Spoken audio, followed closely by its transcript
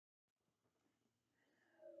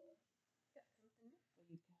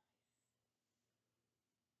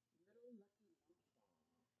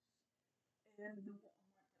And the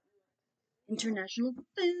International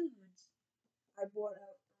foods. I bought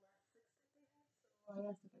out the last 6 that they had, so I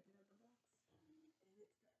asked if I could have the box. And it's got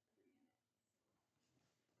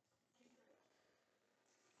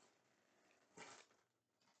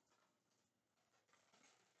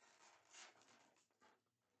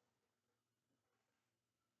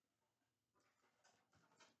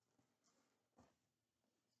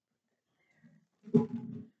 3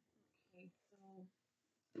 in it. Okay, so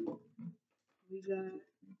we got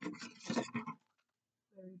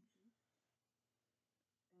very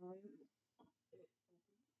cheap. It opens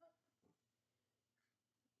up.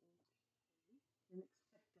 Okay, didn't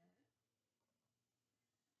expect that.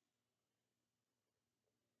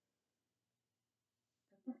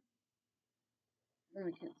 Pepper. No, I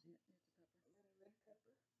can't see it. A red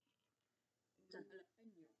pepper. It's a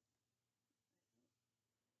jalapeno.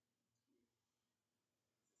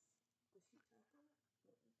 Squishy taco.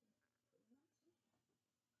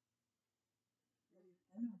 What is that?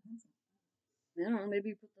 I don't know, pencil. I don't know, maybe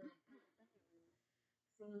you put the...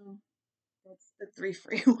 So that's the 3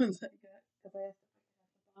 free ones I got because I asked if I could have the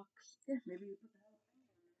box. Yeah, maybe you put the jalapeno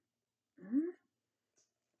in there.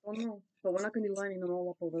 Oh no, but we're not going to be lining them all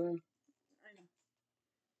up over there. I know.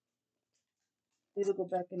 These will go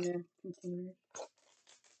back in their container.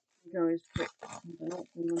 You can always put something else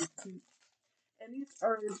in them. And these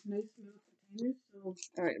are nice smooth containers, so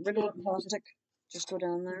Alright, regular plastic. Just go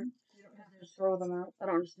down there. you don't have to Just throw them out. I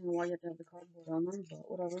don't understand why you have to have the cardboard on them, but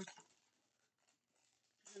whatever.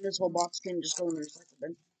 And this whole box can just go in the recycle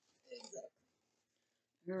bin. Exactly.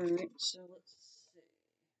 Alright, so let's see.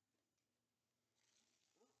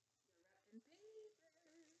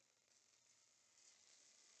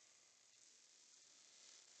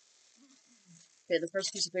 Okay, the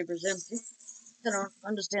first piece of paper is empty. I don't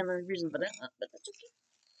understand the reason for that, but that's okay.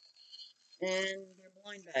 And they're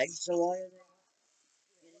blind bags, so why are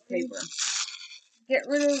they in paper? Get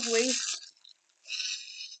rid of waste.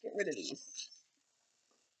 Get rid of these.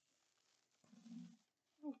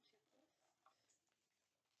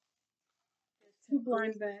 There's 2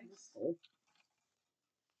 blind bags. Oh.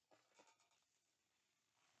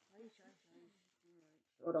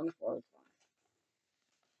 Throw it on the floor, it's fine.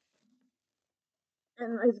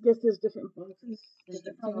 And I guess there's different boxes. There's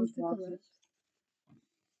different different colors to boxes. collect.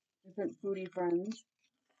 Different foodie friends.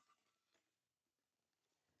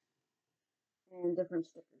 And different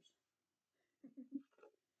stickers. I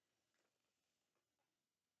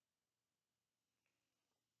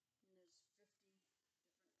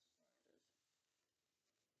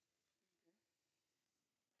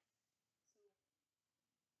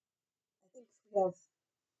think we have a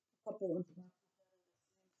couple of boxes.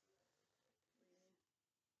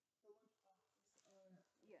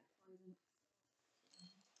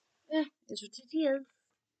 Yeah, it's what it is.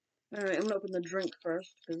 Alright, I'm gonna open the drink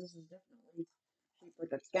first, because this is definitely shaped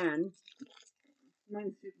like a can.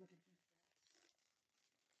 Mine's shaped like a juice.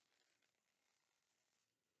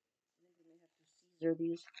 I think we may have to Caesar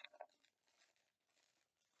these.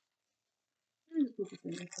 And the pooper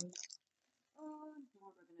thing, I think. More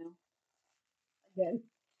oregano. Again.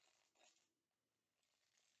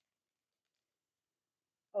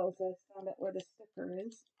 Oh, so I found out where the sticker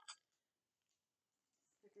is.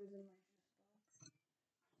 Sticker's in my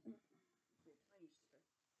juice box.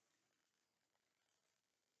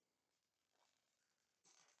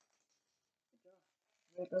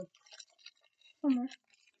 There it goes. Somewhere.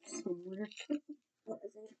 Somewhere. What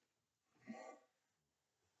is it?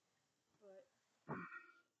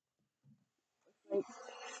 But it's like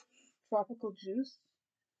tropical juice.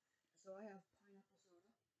 So I have pineapple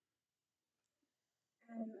soda.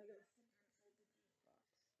 And I got a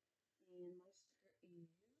sticker inside the juice box. And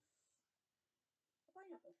my sticker is a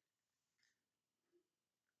pineapple.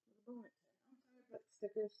 With a bonnet. I'm sorry about the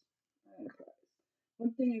stickers.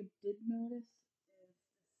 One thing I did notice is the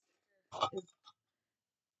sticker is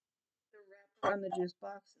the wrapper on the juice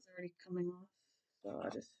box is already coming off. So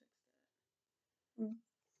I just fixed that.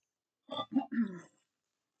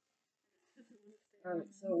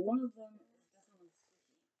 Alright, so one of them is definitely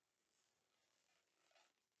squishy.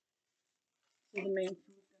 So the main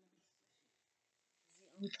food is going to be squishy. The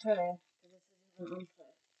entree. This is an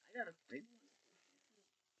entree. I got a big one.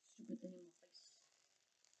 Stupid thing in my face.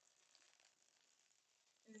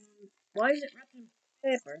 And Why is it wrapped in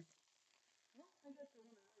paper? well, I got the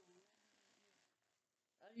one earlier.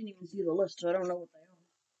 I didn't even see the list, so I don't know what they are.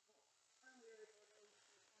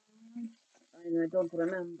 And I don't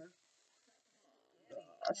remember.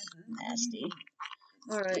 Gosh, nasty.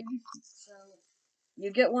 Alright, so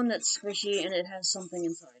you get one that's squishy and it has something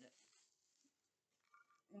inside it.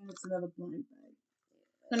 And it's another blind bag.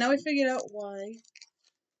 So now we figured out why.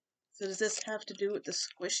 So does this have to do with the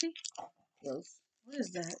squishy? Yes. What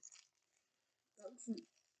is that? That's,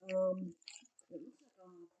 um, it looks like a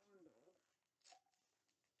corn dog.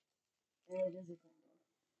 And it is a corn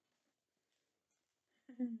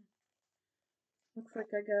dog. Looks like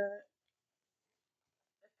I got a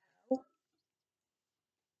cow.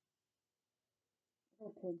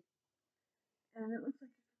 Okay. And it looks like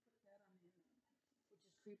you could put that on the end. Which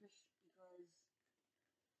is creepish because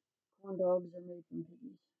corn dogs are made from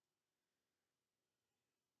piggies.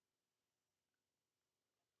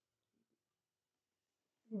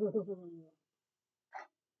 I guess you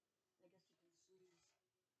can squeeze your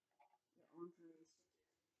arm through and stick your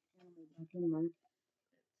animal back in there.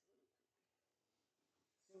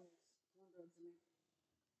 Since corn dogs are made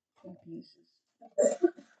from pieces.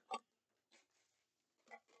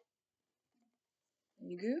 There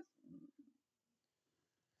you go.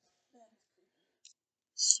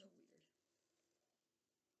 So weird.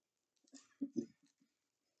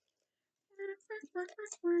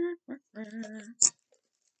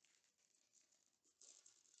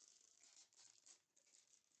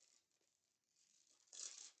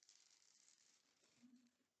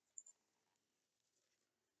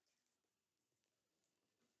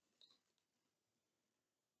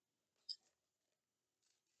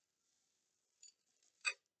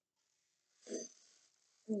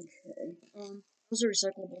 Okay. Those are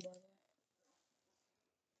recyclable, by the way.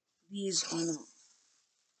 These are not.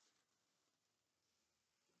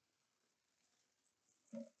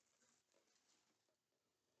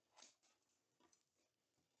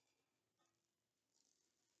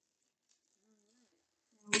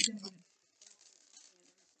 We can Did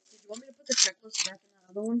you want me to put the checklist back in that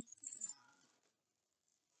other one?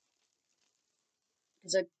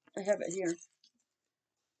 Because I have it here.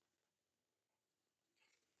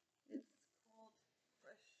 It's called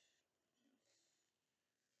fresh.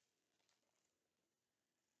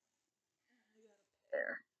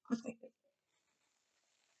 There.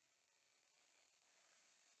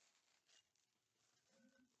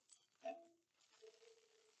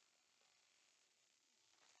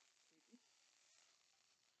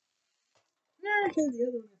 Yeah, because the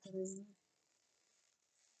other one I put in there.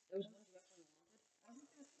 Those ones you actually I think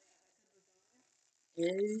that's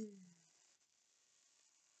wanted?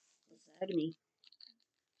 It's agony.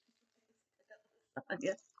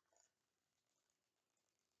 yeah.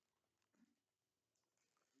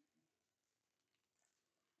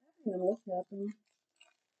 I haven't even looked at them.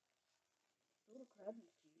 The little crab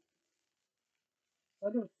is cute. I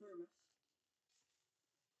got a thermos.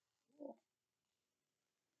 Cool.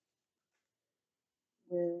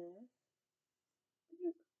 With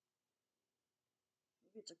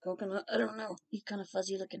maybe it's a coconut. I don't know. He's kind of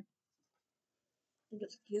fuzzy looking. I think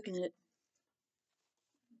it's a coconut.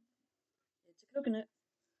 It's a coconut.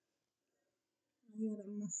 Yeah,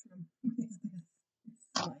 the mushroom. It's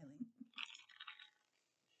smiling.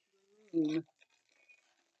 Mm. I'm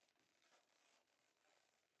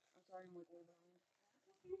sorry, I'm like way behind.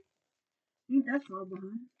 Ain't that far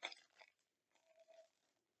behind?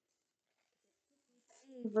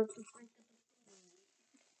 Hey, versus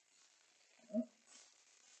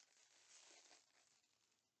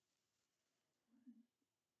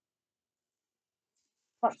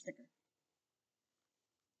pot sticker.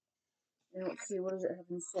 And let's see, what does it have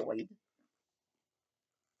in Floyd?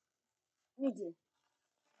 Me too.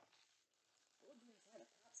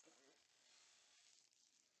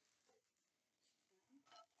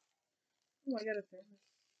 Oh, I got a thermos.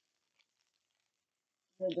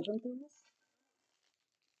 The different thermos?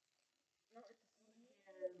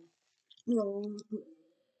 No.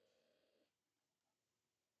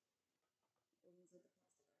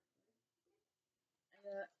 I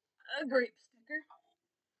got a grape sticker.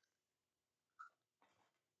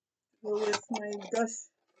 Go with my Gush soda.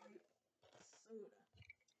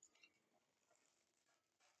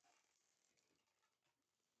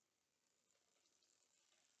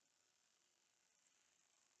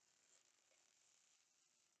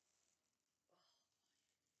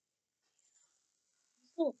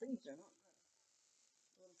 These little things are not good.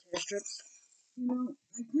 Little tear strips. You know,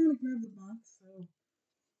 I kind of grabbed the box, so I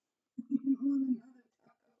didn't want another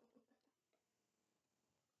taco.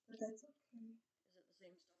 But that's okay. Is it the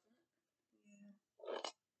same stuff in it? Yeah.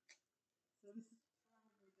 So this is probably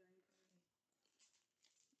going to be another pepper.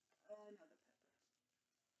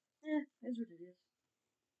 Is what it is.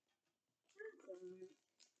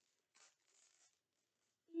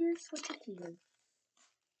 Here's what it is.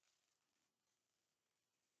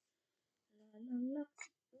 La la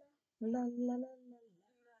la la la la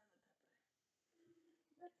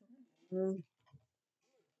la.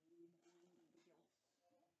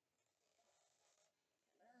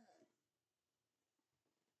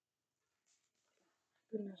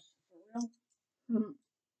 Goodness, for real? Hmm.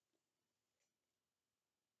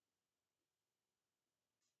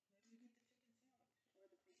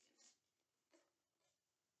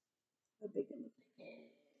 The bacon.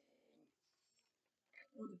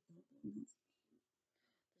 Oh, the bacon.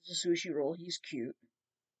 It's a sushi roll. He's cute.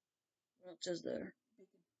 What else is there?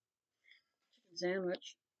 Bacon. Chicken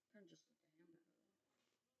sandwich. And just like a hamburger.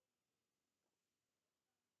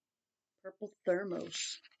 Purple thermos.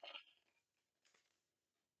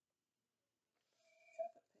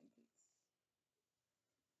 Chocolate pancakes.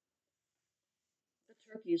 The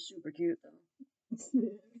turkey is super cute though.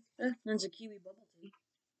 There's a kiwi bubble tea.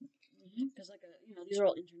 Because like these are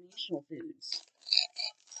all international foods.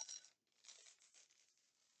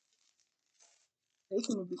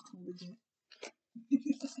 Bacon would be cool to get.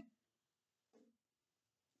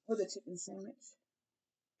 Or the chicken sandwich.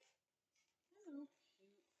 Hello.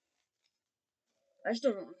 I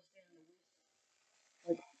still don't understand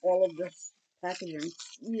like all of this packaging.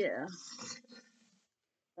 Yeah.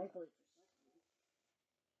 Thankfully.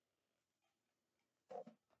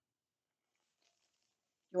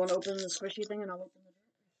 You want to open the squishy thing and I'll open the drink?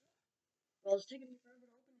 Well, it's taking me forever to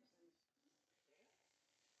open this thing.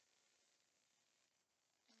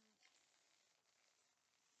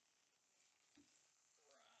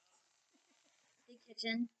 Hey,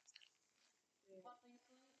 kitchen.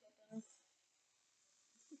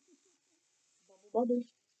 Bubble.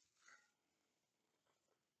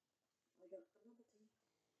 I got the bubble tea.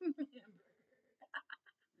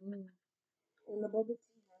 And the bubble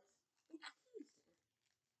tea has.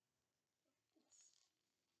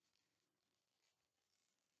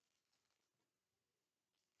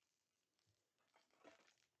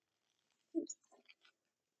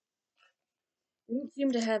 They don't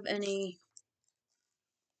seem to have any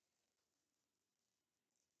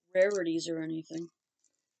rarities or anything,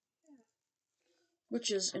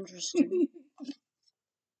 which is interesting.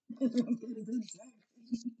 Oh,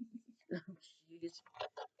 jeez.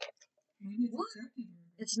 What?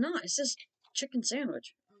 It's not. It says chicken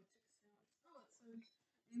sandwich. Oh, chicken sandwich.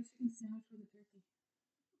 Oh, it's a chicken sandwich with a turkey.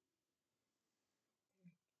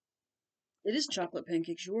 It is chocolate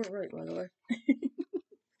pancakes. You were right, by the way.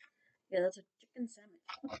 Yeah, that's a chicken sandwich.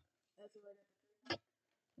 That's what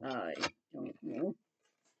I got. I don't know.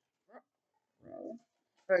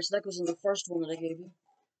 Alright, so that goes in the first one that I gave you.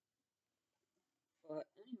 But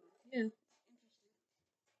anyway, yeah.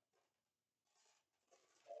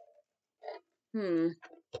 Hmm.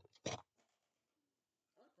 I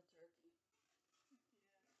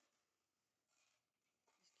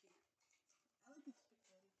like the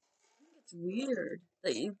spaghetti. It's weird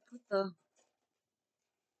that you put the.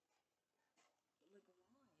 Like,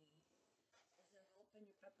 why? Is there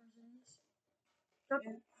jalapeno peppers in this?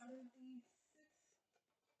 And out of the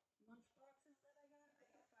 6 lunchboxes that I got 5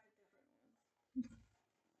 different ones.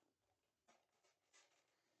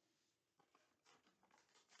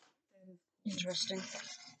 That is Interesting. I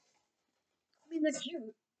mean, they're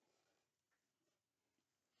cute.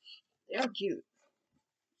 They are cute.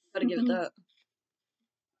 Gotta give it that.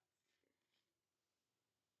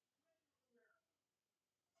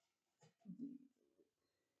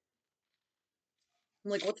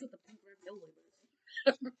 I'm like, what's with the pink ravioli?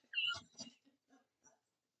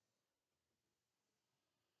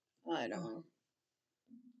 I don't know.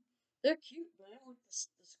 They're cute, but I don't like the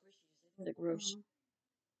squishies. I think they're gross.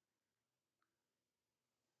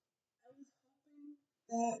 I was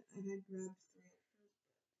hoping that I had grabbed 3 extras.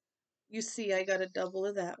 You see, I got a double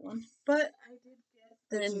of that one. But I did get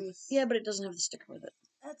the juice. Yeah, but it doesn't have the sticker with it.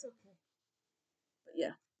 That's okay. But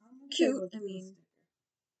yeah. I'm okay Cute. with I the mean, sticker.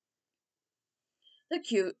 they're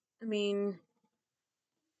cute. I mean,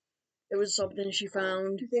 it was something she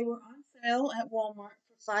found. They were on sale at Walmart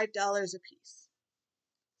for $5 a piece.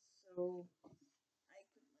 So I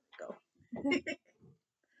couldn't let it go.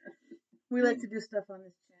 We like to do stuff on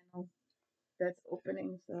this channel that's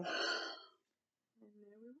opening, so. And there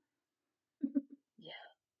we were. Yeah.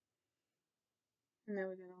 And then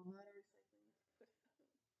we got a lot of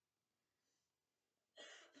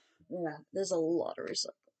recycling. Yeah, there's a lot of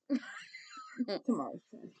recycling. Tomorrow's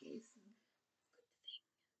trash day.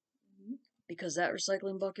 Because that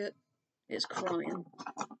recycling bucket is crying.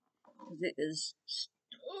 Because it is stuffed.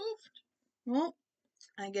 Well,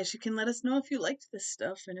 I guess you can let us know if you liked this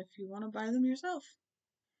stuff and if you want to buy them yourself.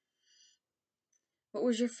 What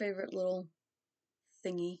was your favorite little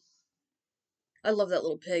thingy? I love that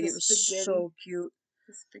little pig. It was spaghetti. so cute.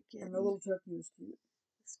 The spaghetti. And the little turkey was cute.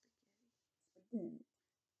 The spaghetti.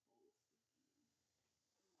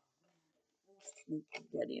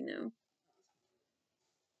 Spaghetti now.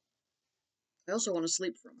 I also want to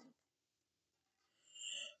sleep for a minute.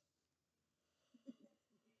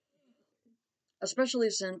 Especially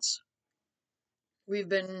since we've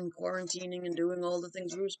been quarantining and doing all the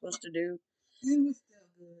things we were supposed to do. And we're still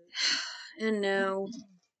good. And now,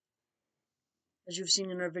 as you've seen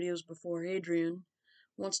in our videos before, Adrian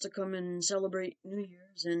wants to come and celebrate New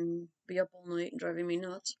Year's and be up all night and driving me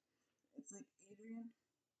nuts. It's like Adrian.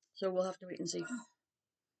 So we'll have to wait and see. Do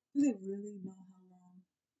they really know how long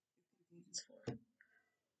it's for?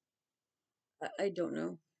 I don't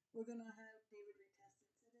know. We're gonna have David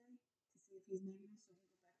retested today to see if he's negative, so he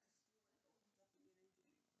can go back to school and opens up again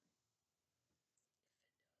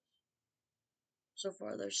in January. So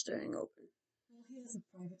far, they're staying open. Well, he has a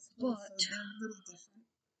private school, But so they're a little different.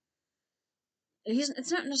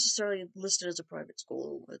 it's not necessarily listed as a private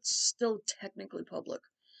school. It's still technically public.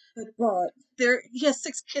 But he has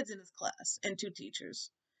 6 kids in his class and 2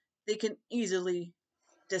 teachers. They can easily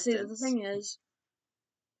See, distance. the thing is,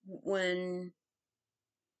 when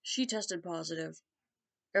she tested positive,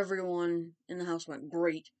 everyone in the house went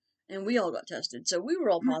great, and we all got tested, so we were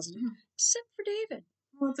all positive, except for David.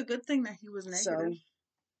 Well, it's a good thing that he was negative.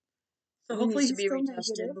 So he hopefully needs to he's be still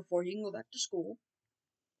retested negative before he can go back to school.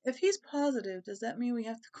 If he's positive, does that mean we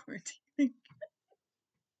have to quarantine? I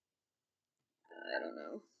don't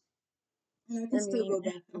know. And I can still go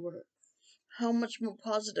back to work. How much more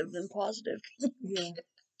positive than positive? Yeah.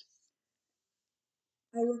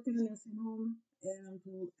 I work in a nursing home, and I'm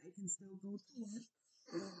told I can still go to work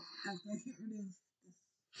after I get rid of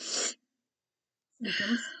this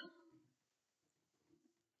symptoms.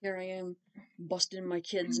 Here I am, busting my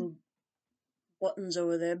kids' buttons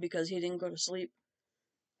over there because he didn't go to sleep.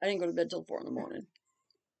 I didn't go to bed till 4 in the morning.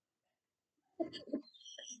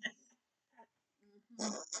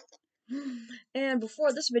 And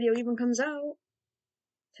before this video even comes out,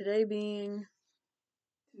 today being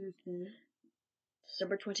Tuesday,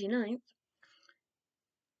 December 29th,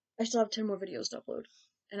 I still have 10 more videos to upload.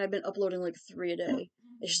 And I've been uploading like 3 a day.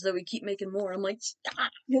 It's just that we keep making more. I'm like,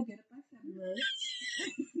 stop! You'll get it by February.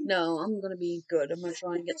 No, I'm gonna be good. I'm gonna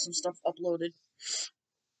try and get some stuff uploaded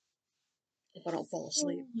if I don't fall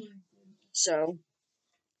asleep. So,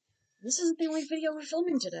 this isn't the only video we're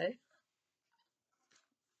filming today.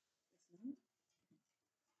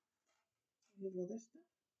 You have other stuff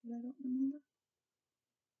that I don't remember?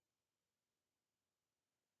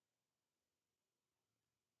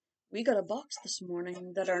 We got a box this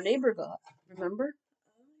morning that our neighbor got, remember?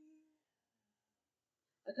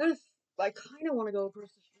 I kind of want to go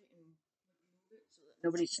across the street and move it so that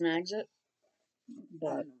nobody snags it.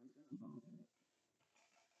 But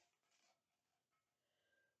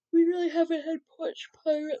we really haven't had much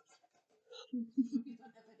pirates.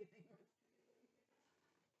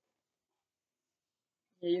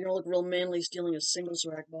 Yeah, you're gonna look real manly stealing a single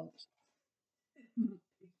swag box.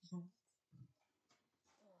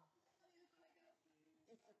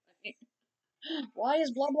 Why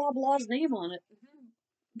is blah blah blah's name on it?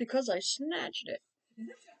 Because I snatched it.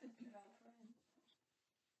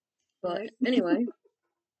 But anyway.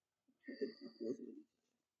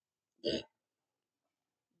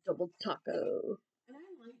 Double taco. And I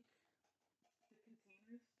like the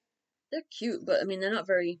containers. They're cute, but I mean, they're not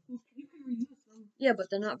very. You can reuse them. Yeah, but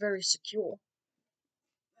they're not very secure.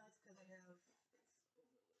 That's because I have.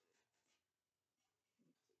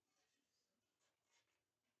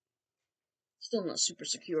 Still not super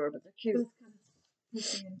secure, but they're cute.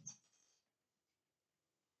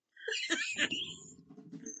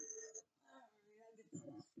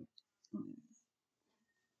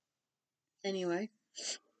 Anyway,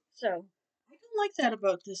 so I don't like that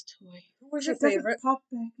about this toy. who was your favorite? Pop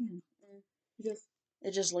back in.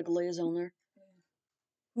 It just like lays on there. Yeah.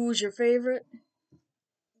 Who was your favorite?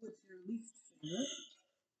 What's your least favorite?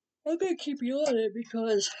 I'm gonna keep you on it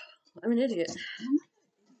because I'm an idiot.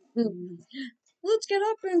 Let's get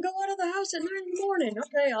up and go out of the house at 9 in the morning.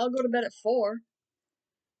 Okay, I'll go to bed at 4.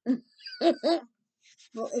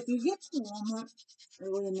 Well, if you get to Walmart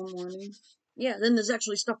early in the morning, yeah, then there's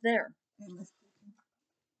actually stuff there.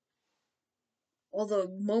 Although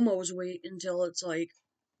Momos wait until it's like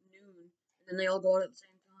noon, and then they all go out at the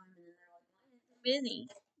same time, and then they're like, "Why is it busy?"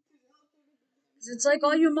 Because it's like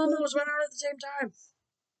all you Momos went out at the same time.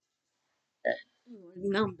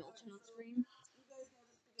 Now I'm belching on screen.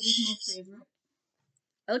 my favorite.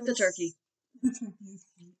 I like the turkey. The turkey is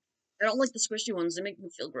cute. I don't like the squishy ones. They make me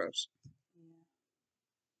feel gross. Yeah.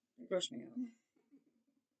 They gross me out.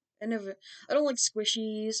 I don't like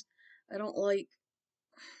squishies. I don't like.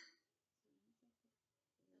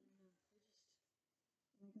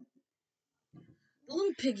 The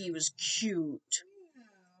little piggy was cute.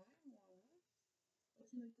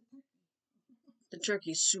 The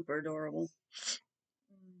turkey's super adorable.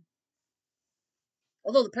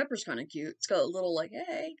 Although the pepper's kind of cute. It's got a little, like,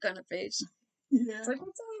 hey, kind of face. Yeah. It's like,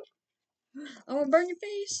 what's up? I'm gonna burn your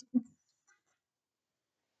face.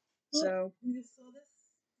 So, we just saw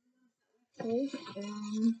this.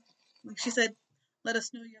 Like she said, let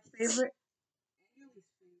us know your favorite and your least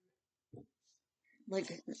favorite.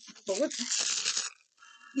 like, but what?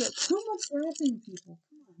 Yeah, too much wrapping, people.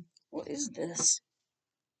 Come on. What is this?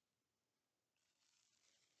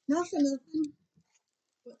 Not for nothing,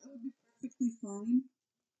 but I would be perfectly fine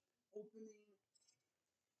opening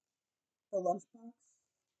the lunchbox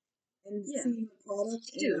and Yeah. seeing the product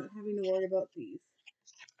and Dude. not having to worry about these.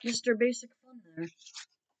 Mr. Basic Fun there.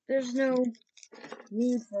 There's no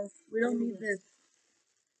need for, we don't need this.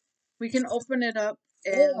 We can open it up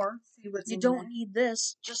and Or, see what's you in don't there. need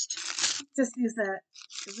this, just Use that.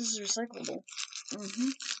 because this is recyclable.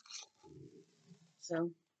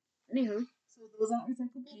 So, anywho. So those aren't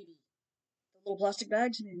recyclable? Katie. The little plastic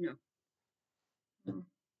bags? No. Oh,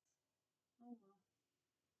 well.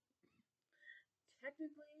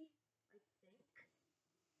 Technically, I think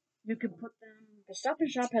you could put them. The Stop and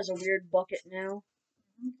Shop has a weird bucket now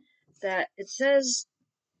that it says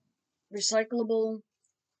recyclable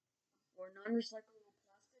or non-recyclable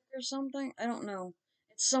plastic or something. I don't know.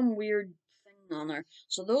 It's some weird thing on there.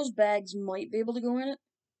 So those bags might be able to go in it,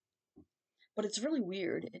 but it's really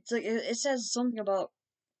weird. It's like it says something about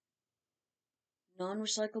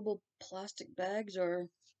non-recyclable plastic bags or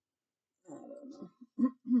I don't know.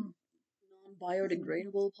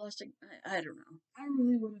 non-biodegradable plastic. I don't know. I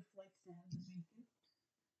really would have liked to have the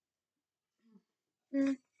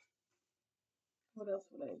bacon. What else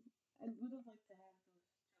would I? I would have liked to have those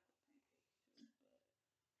chocolate pancakes.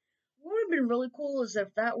 What would have been really cool is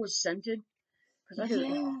if that was scented. Because I could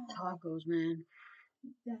tacos, man.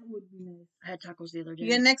 That would be nice. I had tacos the other day.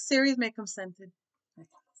 Yeah, next series, make them scented.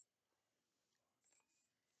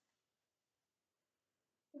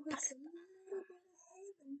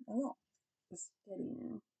 Oh, it's steady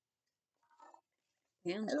now.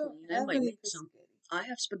 Hands I don't clean. I have might any make some. I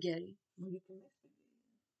have spaghetti. Well, you can make spaghetti.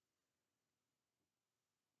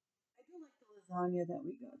 I do like the lasagna that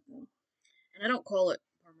we got though. And I don't call it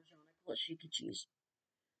Parmesan. I call it shaky cheese.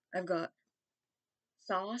 I've got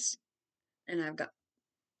sauce, and I've got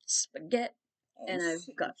spaghetti, and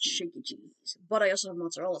I've got shaky cheese. But I also have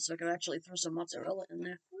mozzarella, so I could actually throw some mozzarella in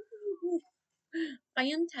there.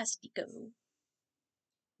 Fantastico.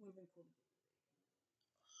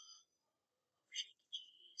 Shaky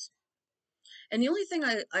cheese. And the only thing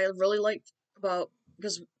I really liked about,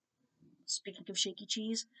 because speaking of shaky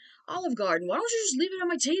cheese, Olive Garden, why don't you just leave it on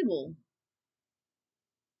my table?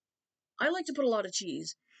 I like to put a lot of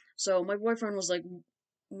cheese. So my boyfriend was like,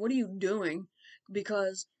 what are you doing?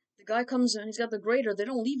 Because the guy comes in, he's got the grater, they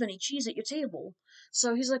don't leave any cheese at your table.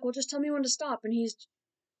 So he's like, well, just tell me when to stop. And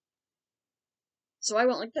so I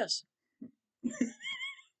went like this.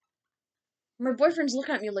 My boyfriend's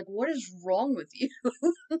looking at me like, what is wrong with you?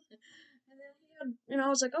 And then I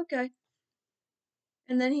was like, okay.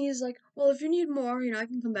 And then he's like, well, if you need more, I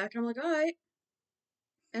can come back. And I'm like, all right.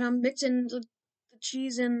 And I'm mixing the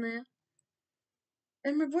cheese in there.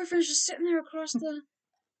 And my boyfriend's just sitting there across the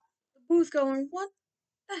booth going, what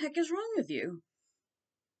the heck is wrong with you?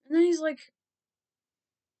 And then he's like,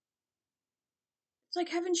 it's like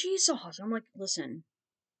having cheese sauce. I'm like, listen.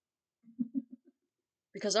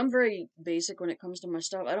 Because I'm very basic when it comes to my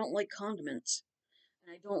stuff. I don't like condiments.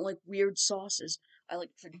 And I don't like weird sauces. I like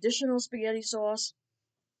traditional spaghetti sauce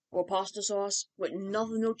or pasta sauce with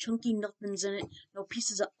no chunky nothings in it. No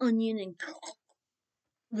pieces of onion and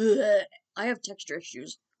bleh. I have texture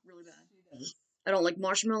issues really bad. I don't like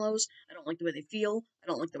marshmallows. I don't like the way they feel. I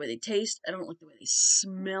don't like the way they taste. I don't like the way they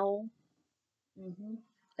smell.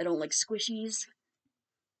 I don't like squishies.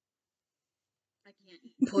 I can't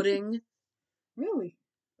eat pudding. Really?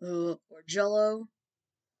 Or Jello.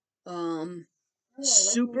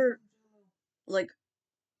 Super like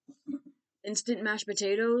instant mashed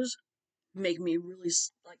potatoes make me really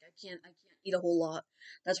like I can't eat a whole lot.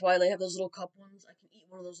 That's why they have those little cup ones. I can eat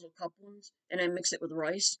one of those little cup ones and I mix it with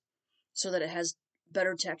rice so that it has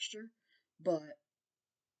better texture. But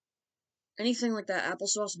anything like that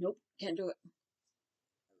applesauce, nope, can't do it.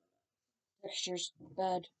 Texture's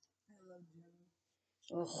bad.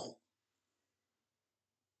 Ugh.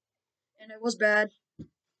 And it was bad.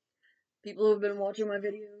 People who have been watching my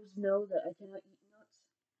videos know that I cannot eat nuts,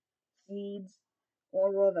 seeds,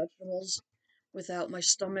 or raw vegetables without my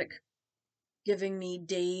stomach giving me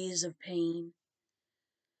days of pain.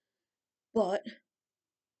 But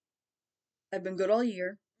I've been good all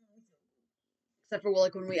year. Except for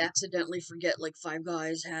like when we accidentally forget like Five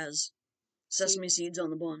Guys has sesame seeds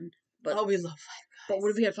on the bun. But we love Five Guys. But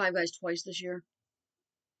what if we had Five Guys twice this year?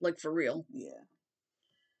 like for real. Yeah.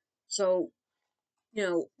 So, you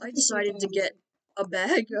know, I decided to get a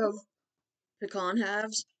bag of pecan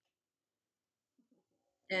halves,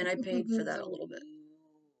 and I paid for that a little bit.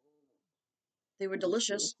 They were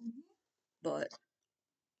delicious, but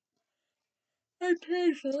I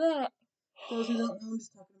paid for that. Those who don't know, I'm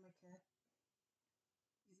just talking to my cat.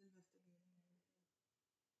 He's investigating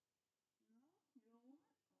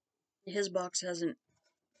everything. His box hasn't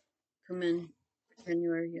come in for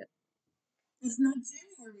January yet. It's not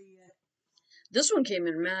January yet. This one came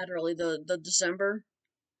in mad early. The December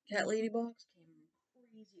cat lady box came in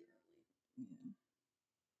crazy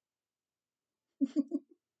early.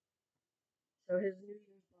 So his New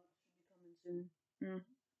Year's box should be coming soon. Mm.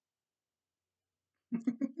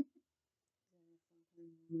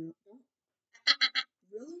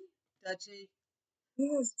 Really? Dutchy? He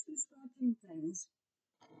has 2 scratching things.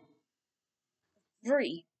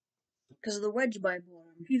 Free. Because of the wedge by bought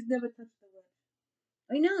him. He's never touched the wedge.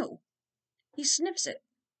 I know. He sniffs it.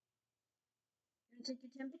 You want to take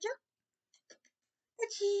your temperature?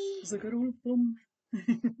 He's like, I don't have bum.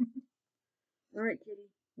 Alright, kitty.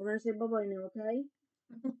 We're going to say bye-bye now, okay?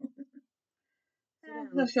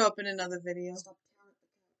 He'll show up in another video.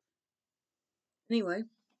 Anyway.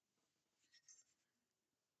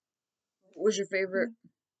 What was your favorite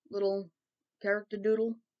little character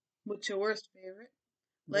doodle? What's your worst favorite?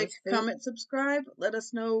 Worst Like, favorite? comment, subscribe. Let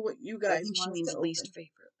us know what you guys I think she want us means to least open.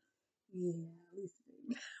 favorite. Yeah, least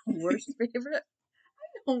favorite. Worst favorite?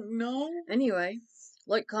 I don't know. Anyway,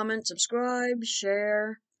 like, comment, subscribe,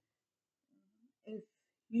 share. If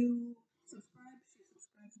you subscribe, she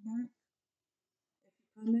subscribes back. If you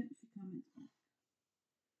comment, she comments back.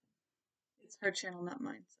 It's her channel, not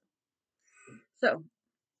mine. So,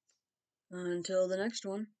 until the next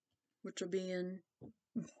one, which will be in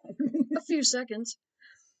a few seconds.